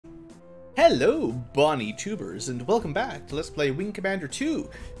Hello, Bonnie Tubers, and welcome back to Let's Play Wing Commander 2,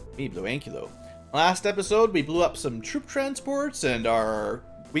 me, BlueAnkylo. Last episode, we blew up some troop transports, and our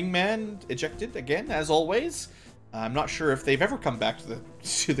wingman ejected again, as always. I'm not sure if they've ever come back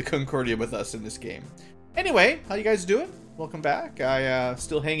to the Concordia with us in this game. Anyway, how you guys doing? Welcome back.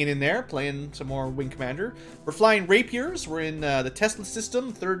 Still hanging in there, playing some more Wing Commander. We're flying Rapiers. We're in the Tesla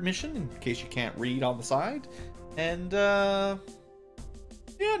system, third mission, in case you can't read on the side. And, yeah,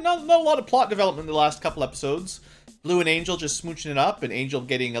 not a lot of plot development in the last couple episodes. Blue and Angel just smooching it up, and Angel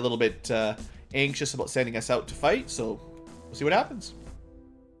getting a little bit anxious about sending us out to fight, so we'll see what happens.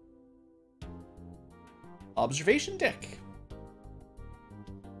 Observation deck.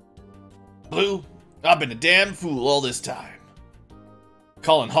 Blue, I've been a damn fool all this time.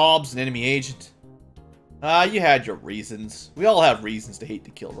 Calling Hobbs an enemy agent. You had your reasons. We all have reasons to hate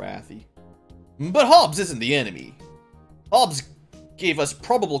to kill Kilrathi. But Hobbs isn't the enemy. Hobbs gave us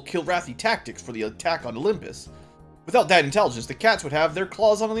probable Kilrathi tactics for the attack on Olympus. Without that intelligence, the cats would have their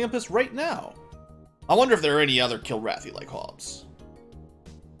claws on Olympus right now. I wonder if there are any other Kilrathi like Hobbs.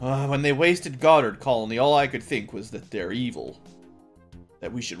 When they wasted Goddard Colony, all I could think was that they're evil.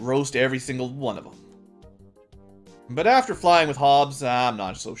 That we should roast every single one of them. But after flying with Hobbs, I'm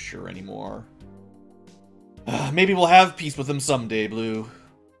not so sure anymore. Maybe we'll have peace with them someday, Blue.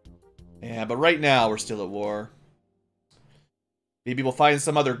 Yeah, but right now we're still at war. Maybe we'll find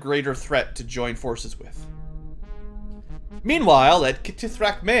some other greater threat to join forces with. Meanwhile, at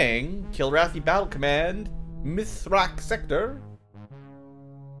Kitithrak Mang, Kilrathi Battle Command, Mithrak Sector.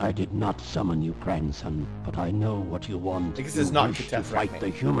 I did not summon you, grandson, but I know what you want. This is not to fight the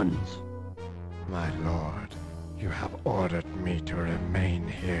humans. My lord, you have ordered me to remain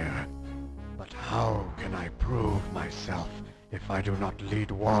here. But how can I prove myself if I do not lead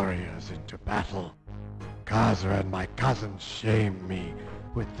warriors into battle? Khasra and my cousins shame me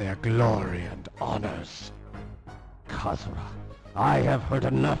with their glory and honors. Khasra. I have heard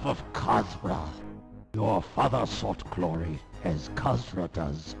enough of Khasra. Your father sought glory, as Khasra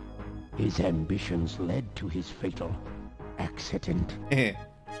does. His ambitions led to his fatal accident.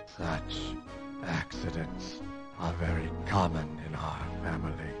 Such accidents are very common in our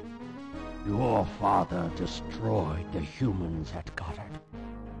family. Your father destroyed the humans at Goddard,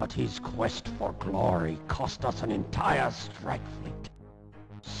 but his quest for glory cost us an entire strike fleet.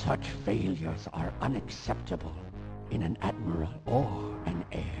 Such failures are unacceptable in an admiral or an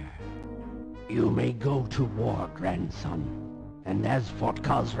heir. You may go to war, grandson, and as for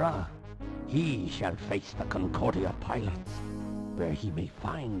Khasra, he shall face the Concordia pilots, where he may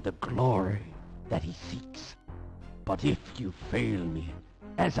find the glory that he seeks. But if you fail me,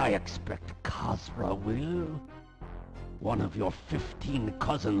 as I expect Khasra will, one of your 15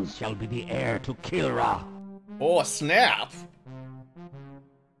 cousins shall be the heir to Kilra. Oh, snap!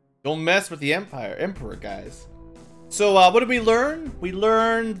 Don't mess with the Emperor, guys. So, what did we learn? We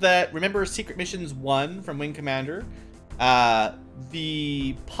learned that, remember Secret Missions 1 from Wing Commander?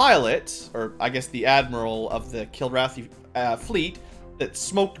 The pilot, or I guess the admiral of the Kilrathi fleet, that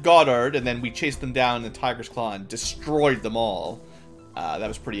smoked Goddard, and then we chased them down in the Tiger's Claw and destroyed them all. That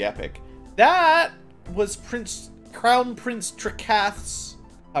was pretty epic. That was Crown Prince Trakath's,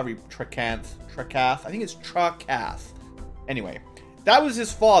 Trakath, I think it's Trakath. Anyway, that was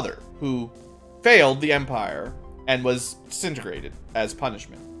his father, who failed the Empire and was disintegrated as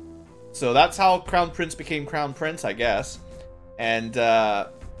punishment. So that's how Crown Prince became Crown Prince, I guess. And now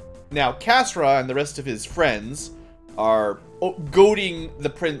Khasra and the rest of his friends are goading the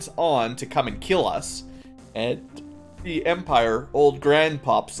prince on to come and kill us. And the Empire, old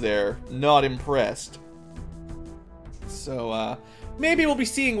grandpops there, not impressed. So, maybe we'll be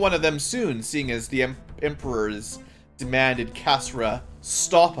seeing one of them soon, seeing as the Emperor has demanded Khasra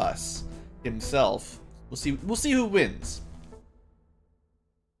stop us himself. We'll see who wins.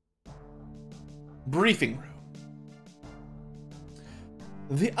 Briefing room.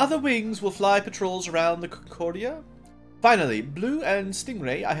 The other wings will fly patrols around the Concordia. Finally, Blue and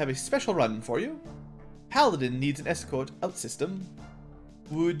Stingray, I have a special run for you. Paladin needs an escort out system.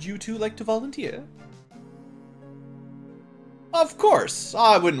 Would you two like to volunteer? Of course!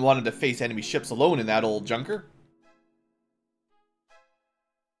 I wouldn't want him to face enemy ships alone in that old junker.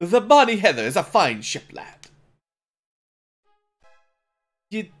 The Bonnie Heather is a fine ship, lad.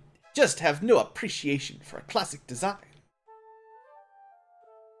 You just have no appreciation for a classic design.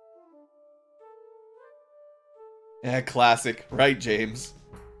 Yeah, classic. Right, James?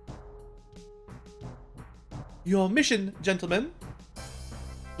 Your mission, gentlemen.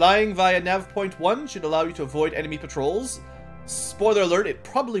 Flying via nav point 1 should allow you to avoid enemy patrols. Spoiler alert, it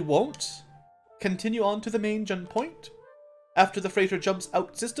probably won't. Continue on to the main point. After the freighter jumps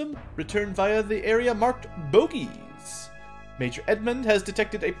out system, return via the area marked bogies. Major Edmund has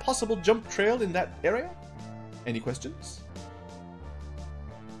detected a possible jump trail in that area. Any questions?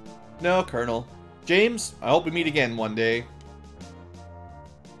 No, Colonel. James, I hope we meet again one day.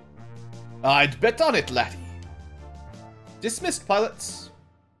 I'd bet on it, laddie. Dismissed, pilots.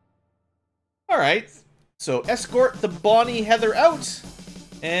 Alright, so escort the Bonnie Heather out,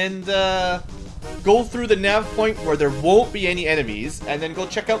 and go through the nav point where there won't be any enemies, and then go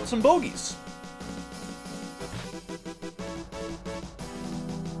check out some bogies.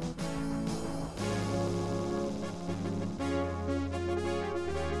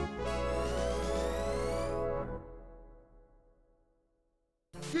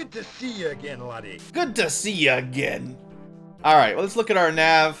 Good to see you again, laddie. Good to see you again. Alright, well, let's look at our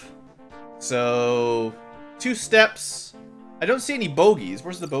nav. So, 2 steps. I don't see any bogies.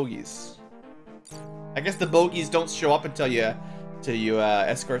 Where's the bogies? I guess the bogies don't show up until you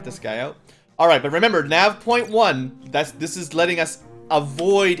escort this guy out. Alright, but remember, nav point 1, this is letting us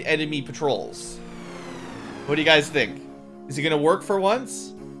avoid enemy patrols. What do you guys think? Is it gonna work for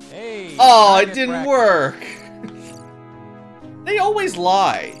once? Hey. Oh, it didn't work. They always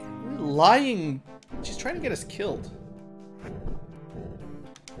lie. Lying. She's trying to get us killed.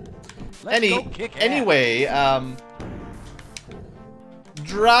 Anyway,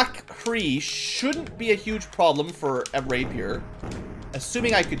 Drakri shouldn't be a huge problem for a rapier,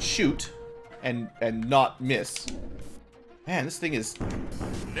 assuming I could shoot and not miss. Man, this thing is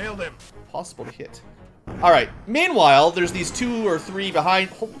nailed him. Possible to hit. All right. Meanwhile, there's these 2 or 3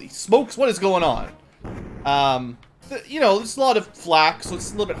 behind. Holy smokes! What is going on? You know, there's a lot of flak, so it's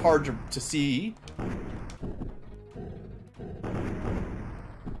a little bit hard to see.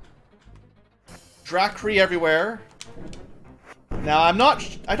 Drakri everywhere. Now,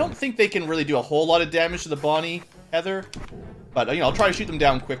 I don't think they can really do a whole lot of damage to the Bonnie Heather, but, you know, I'll try to shoot them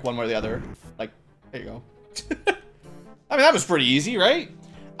down quick one way or the other. Like, there you go. I mean, that was pretty easy, right?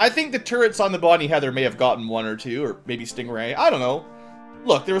 I think the turrets on the Bonnie Heather may have gotten 1 or 2, or maybe Stingray. I don't know.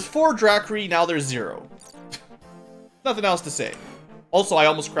 Look, there was 4 Drakri, now there's 0. Nothing else to say. Also, I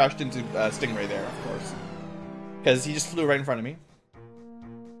almost crashed into Stingray there, of course, because he just flew right in front of me.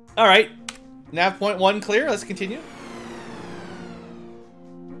 Alright. Nav point 1 clear. Let's continue.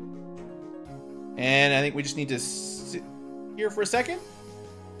 And I think we just need to sit here for a second.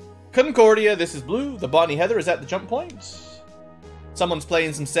 Concordia, this is Blue. The Bonnie Heather is at the jump point. Someone's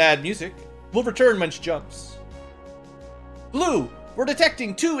playing some sad music. We'll return when she jumps. Blue, we're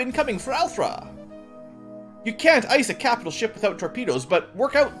detecting 2 incoming Fralthra. You can't ice a capital ship without torpedoes, but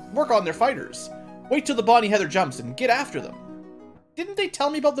work on their fighters. Wait till the Bonnie Heather jumps and get after them. Didn't they tell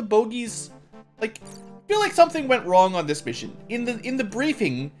me about the bogies? Like, I feel like something went wrong on this mission. In the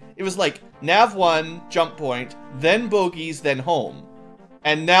briefing, it was like nav 1, jump point, then bogies, then home.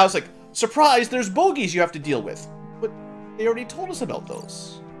 And now it's like, surprise, there's bogies you have to deal with. But they already told us about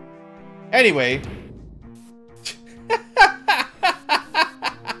those. Anyway.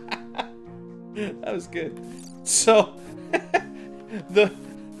 That was good. So, the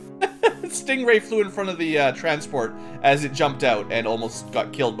Stingray flew in front of the transport as it jumped out and almost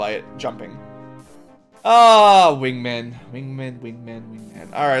got killed by it jumping. Ah, wingman. Wingman, wingman,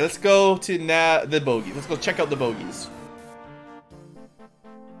 wingman. Alright, let's go to the bogies. Let's go check out the bogies.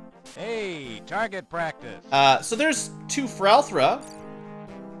 Hey, target practice. So there's 2 Fralthra.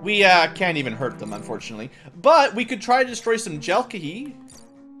 We can't even hurt them, unfortunately. But we could try to destroy some Joy2Key.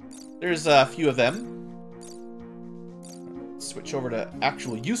 There's a few of them. Let's switch over to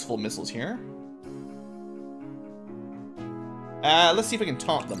actual useful missiles here. Let's see if we can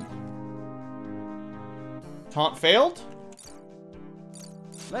taunt them. Taunt failed?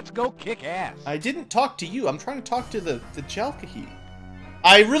 Let's go kick ass. I didn't talk to you. I'm trying to talk to the Joy2Key.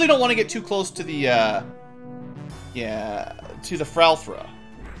 I really don't want to get too close to the, to the Fralthra.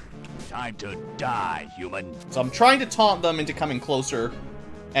 Time to die, human. So I'm trying to taunt them into coming closer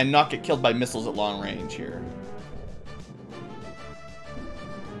and not get killed by missiles at long range here.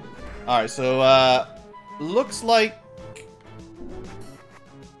 Alright, so, looks like...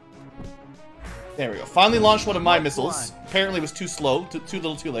 There we go. Finally launched one of my missiles. Apparently it was too slow, too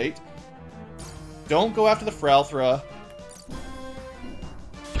little too late. Don't go after the Fralthra.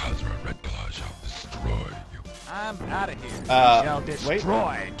 Khasra Red Claw shall destroy you. I'm out of here. Shall destroy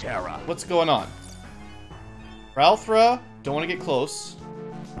wait. Terra. What's going on? Fralthra, don't want to get close.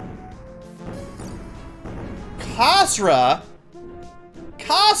 Khasra?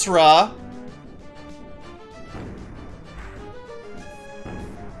 Khasra?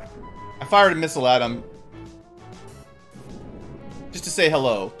 I fired a missile at him. Just to say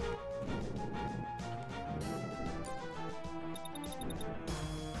hello.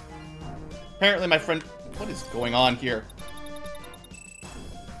 Apparently my friend... What is going on here?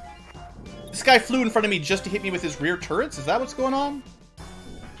 This guy flew in front of me just to hit me with his rear turrets? Is that what's going on?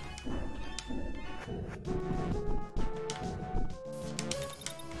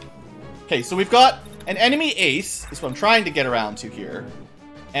 Okay, so we've got an enemy ace. Is what I'm trying to get around to here.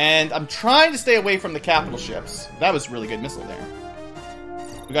 And I'm trying to stay away from the capital ships. That was a really good missile there.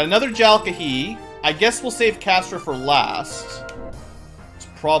 We got another Joy2Key. I guess we'll save Khasra for last. It's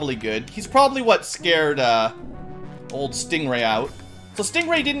probably good. He's probably what scared old Stingray out. So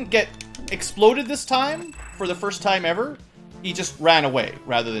Stingray didn't get exploded this time for the first time ever. He just ran away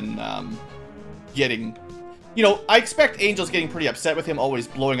rather than getting... You know, I expect Angel's getting pretty upset with him always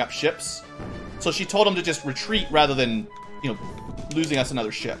blowing up ships. So she told him to just retreat rather than, you know, losing us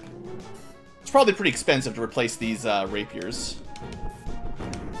another ship. It's probably pretty expensive to replace these rapiers.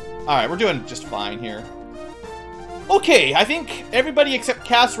 Alright, we're doing just fine here. Okay, I think everybody except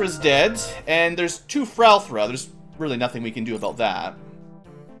Khasra's dead, and there's 2 Fralthra. There's really nothing we can do about that.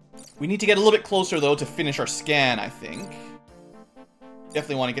 We need to get a little bit closer, though, to finish our scan, I think.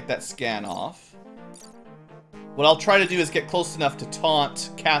 Definitely want to get that scan off. What I'll try to do is get close enough to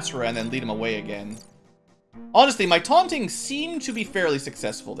taunt Khasra and then lead him away again. Honestly, my taunting seemed to be fairly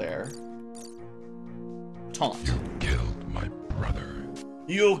successful there. Taunt. You killed my brother.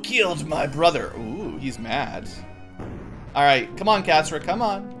 You killed my brother. Ooh, he's mad. Alright, come on, Khasra, come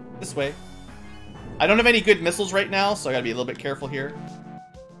on. This way. I don't have any good missiles right now, so I gotta be a little bit careful here.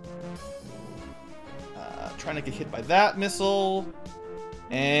 Trying to get hit by that missile.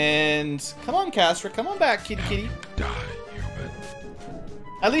 And come on, Khasra, come on back, kitty kitty. Die, human.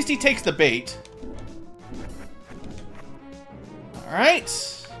 At least he takes the bait.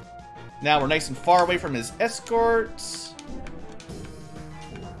 Alright. Now we're nice and far away from his escorts.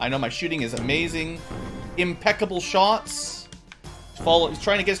 I know my shooting is amazing. Impeccable shots. He's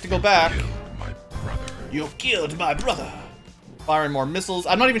trying to get us to go back. You killed my brother. Firing more missiles.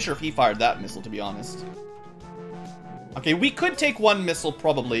 I'm not even sure if he fired that missile, to be honest. Okay, we could take 1 missile,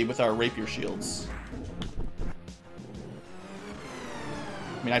 probably, with our rapier shields.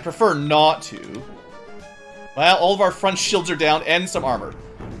 I mean, I prefer not to. Well, all of our front shields are down, and some armor.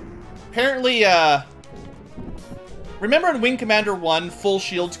 Apparently, remember in Wing Commander 1, full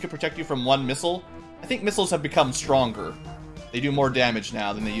shields could protect you from 1 missile? I think missiles have become stronger. They do more damage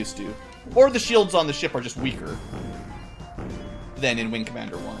now than they used to. Or the shields on the ship are just weaker than in Wing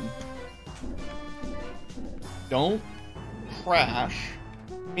Commander 1. Don't crash.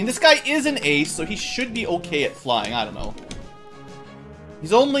 I mean, this guy is an ace, so he should be okay at flying. I don't know.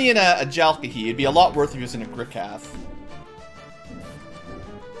 He's only in a Joy2Key. It'd be a lot worse if he was in a Grikath.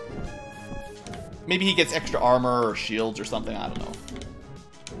 Maybe he gets extra armor or shields or something. I don't know.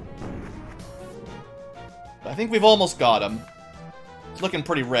 But I think we've almost got him. It's looking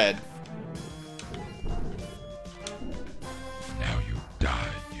pretty red. Now you die,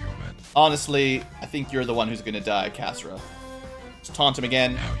 human. Honestly, I think you're the one who's gonna die, Khasra. Just taunt him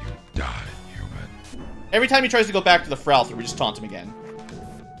again. Now you die, human. Every time he tries to go back to the Fralthra, we just taunt him again.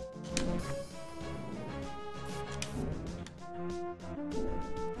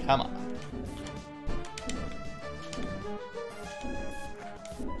 Come on.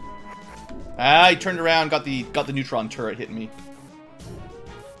 Ah, he turned around, got the neutron turret hitting me.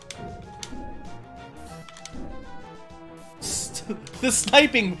 The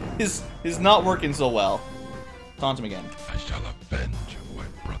sniping is not working so well. Taunt him again. I shall avenge my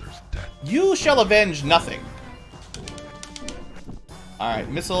brother's death. You shall avenge nothing. Alright,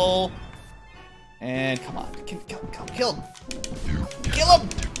 missile. And come on. Kill him. Kill him!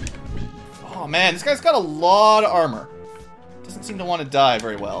 Oh man, this guy's got a lot of armor. Doesn't seem to want to die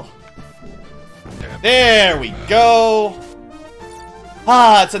very well. There we go.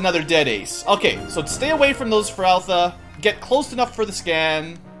 Ah, it's another dead ace. Okay, so stay away from those Fralthra. Get close enough for the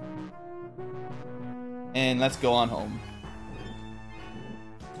scan. And let's go on home.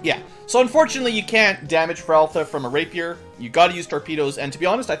 Yeah, so unfortunately you can't damage Fralthra from a rapier. You gotta use torpedoes, and to be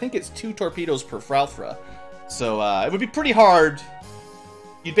honest, I think it's 2 torpedoes per Fralthra. So it would be pretty hard.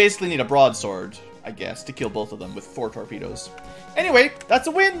 You'd basically need a broadsword, I guess, to kill both of them with 4 torpedoes. Anyway, that's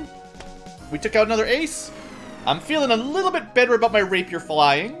a win! We took out another ace. I'm feeling a little bit better about my rapier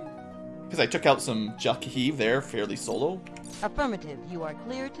flying, because I took out some Joy2Key there fairly solo. Affirmative, you are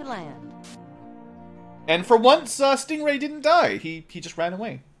clear to land. And for once, Stingray didn't die. He just ran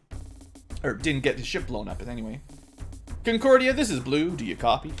away. Or didn't get his ship blown up, but anyway. Concordia, this is Blue. Do you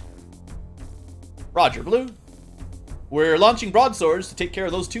copy? Roger, Blue. We're launching broadswords to take care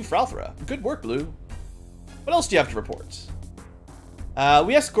of those 2 Fralthra. Good work, Blue. What else do you have to report?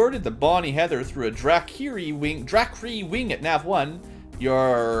 We escorted the Bonnie Heather through a Drakri wing at Nav 1.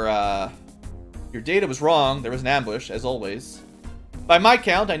 Your Your data was wrong. There was an ambush, as always. By my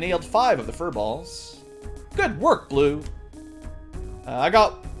count, I nailed 5 of the furballs. Good work, Blue. I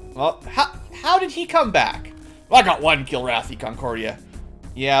got... Well, how did he come back? Well, I got 1 kill, Wrathy Concordia.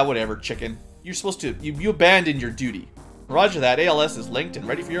 Yeah, whatever, chicken. You're supposed to... You abandoned your duty. Roger that. ALS is linked and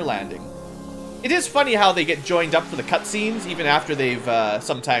ready for your landing. It is funny how they get joined up for the cutscenes, even after they've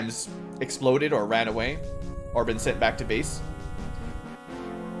sometimes exploded or ran away. Or been sent back to base.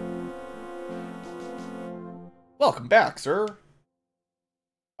 Welcome back, sir.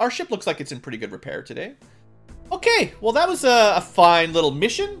 Our ship looks like it's in pretty good repair today. Okay, well that was a fine little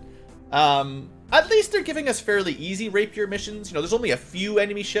mission. At least they're giving us fairly easy rapier missions. You know, there's only a few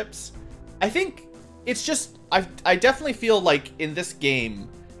enemy ships. I think it's just... I definitely feel like in this game,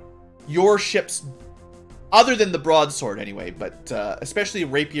 your ships, other than the broadsword anyway, but especially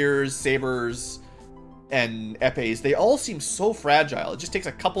rapiers, sabers, and epées, they all seem so fragile. It just takes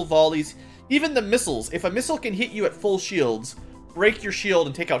a couple volleys. Even the missiles, if a missile can hit you at full shields, break your shield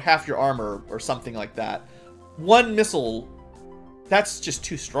and take out half your armor or something like that. One missile, that's just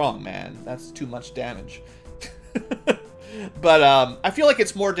too strong, man. That's too much damage. But I feel like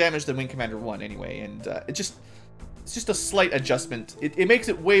it's more damage than Wing Commander 1 anyway, and it's just a slight adjustment. It makes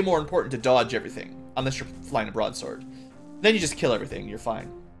it way more important to dodge everything, unless you're flying a broadsword. Then you just kill everything, you're fine.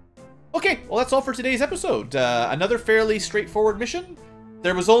 Okay, well that's all for today's episode. Another fairly straightforward mission.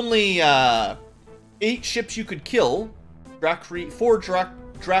 There was only 8 ships you could kill. 4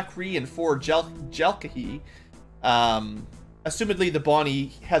 Drakri and 4 Joy2Key. Assumedly the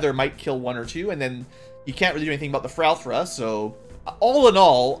Bonnie Heather might kill 1 or 2, and then you can't really do anything about the Fralthra, so all in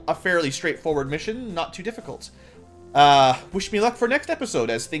all, a fairly straightforward mission, not too difficult. Wish me luck for next episode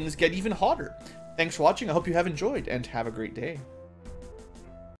as things get even hotter. Thanks for watching, I hope you have enjoyed, and have a great day.